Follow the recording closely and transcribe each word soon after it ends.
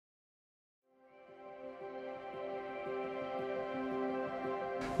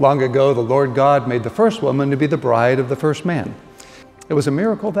Long ago, the Lord God made the first woman to be the bride of the first man. It was a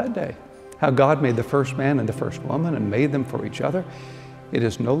miracle that day, how God made the first man and the first woman and made them for each other. It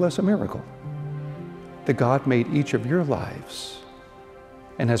is no less a miracle that God made each of your lives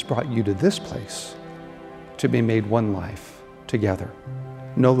and has brought you to this place to be made one life together.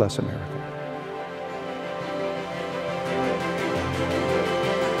 No less a miracle.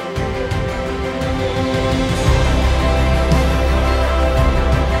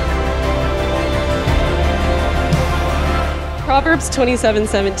 Proverbs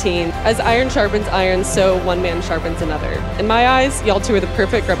 27:17, as iron sharpens iron, so one man sharpens another. In my eyes, y'all two are the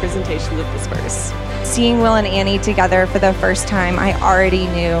perfect representations of this verse. Seeing Will and Annie together for the first time, I already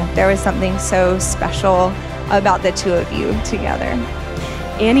knew there was something so special about the two of you together.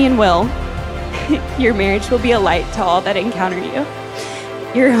 Annie and Will, your marriage will be a light to all that encounter you.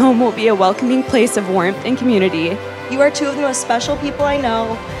 Your home will be a welcoming place of warmth and community. You are two of the most special people I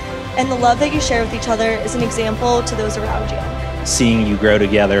know, and the love that you share with each other is an example to those around you. Seeing you grow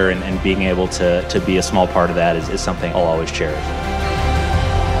together and being able to be a small part of that is something I'll always cherish.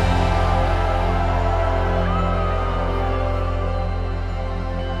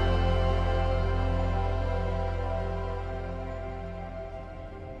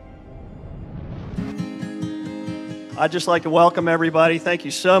 I'd just like to welcome everybody. Thank you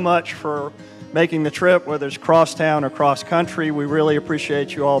so much for making the trip, whether it's cross town or cross country. We really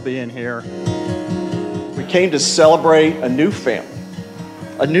appreciate you all being here. We came to celebrate a new family,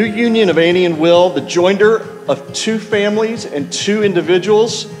 a new union of Annie and Will, the joinder of two families and two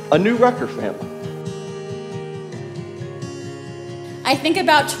individuals, a new Rucker family. I think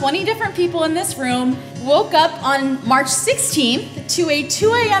about 20 different people in this room woke up on March 16th to a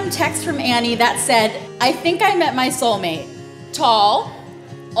 2 a.m. text from Annie that said, I think I met my soulmate. Tall,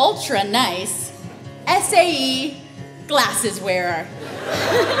 ultra nice, SAE, glasses wearer.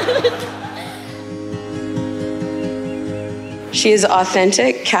 She is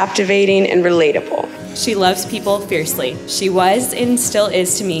authentic, captivating, and relatable. She loves people fiercely. She was and still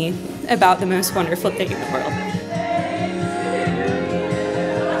is to me about the most wonderful thing in the world.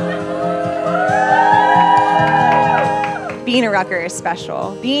 Being a Rucker is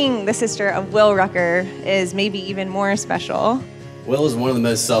special. Being the sister of Will Rucker is maybe even more special. Will is one of the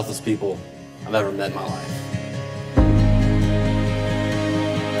most selfless people I've ever met in my life.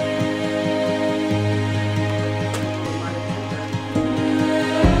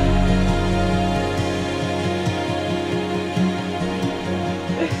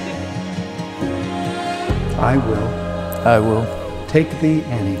 I will take thee,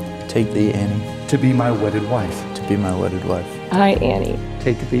 Annie, to be my wedded wife. I, Annie,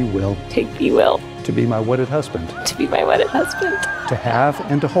 Take thee, Will, to be my wedded husband. To have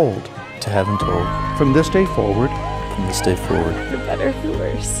and to hold. From this day forward. For better, for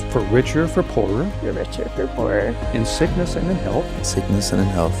worse. For richer, for poorer. In sickness and in health.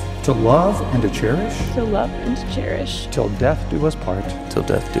 To love and to cherish. Till death do us part.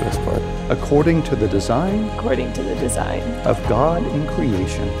 According to the design. Of God in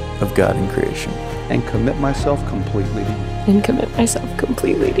creation. And commit myself completely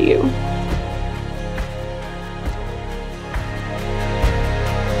to you.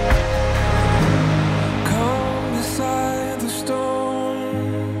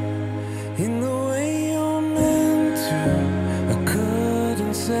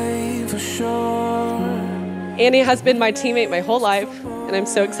 Annie has been my teammate my whole life, and I'm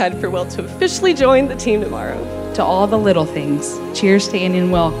so excited for Will to officially join the team tomorrow. To all the little things, cheers to Annie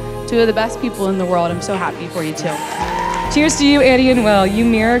and Will, two of the best people in the world. I'm so happy for you too. Cheers to you, Annie and Will. You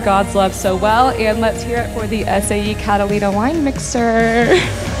mirror God's love so well, and let's hear it for the SAE Catalina wine mixer.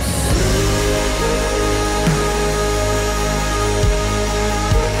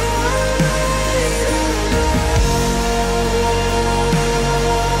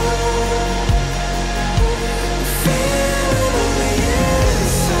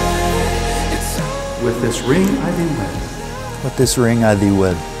 With this ring I thee wed. With this ring I thee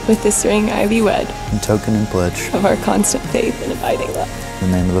wed. With this ring I thee wed. In token and pledge. Of our constant faith and abiding love.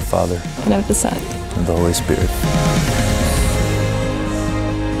 In the name of the Father. And of the Son. And of the Holy Spirit.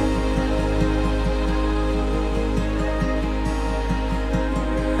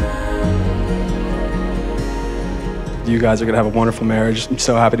 You guys are going to have a wonderful marriage. I'm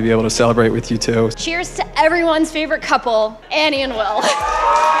so happy to be able to celebrate with you too. Cheers to everyone's favorite couple, Annie and Will.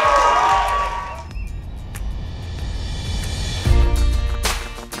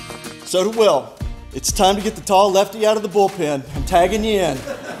 So to Will, it's time to get the tall lefty out of the bullpen. I'm tagging you in.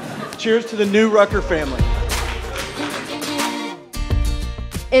 Cheers to the new Rucker family.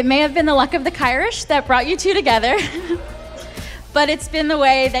 It may have been the luck of the Irish that brought you two together, but it's been the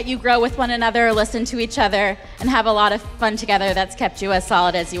way that you grow with one another, listen to each other, and have a lot of fun together that's kept you as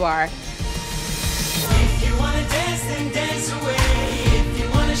solid as you are. If you wanna dance, then dance away. If you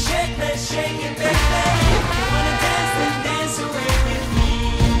wanna shake, let's shake it, baby. If you wanna dance, then dance away with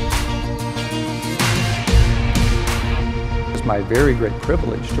me. It's my very great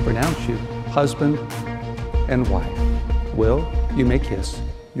privilege to pronounce you husband and wife. Will, you may kiss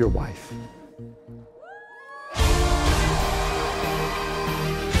your wife.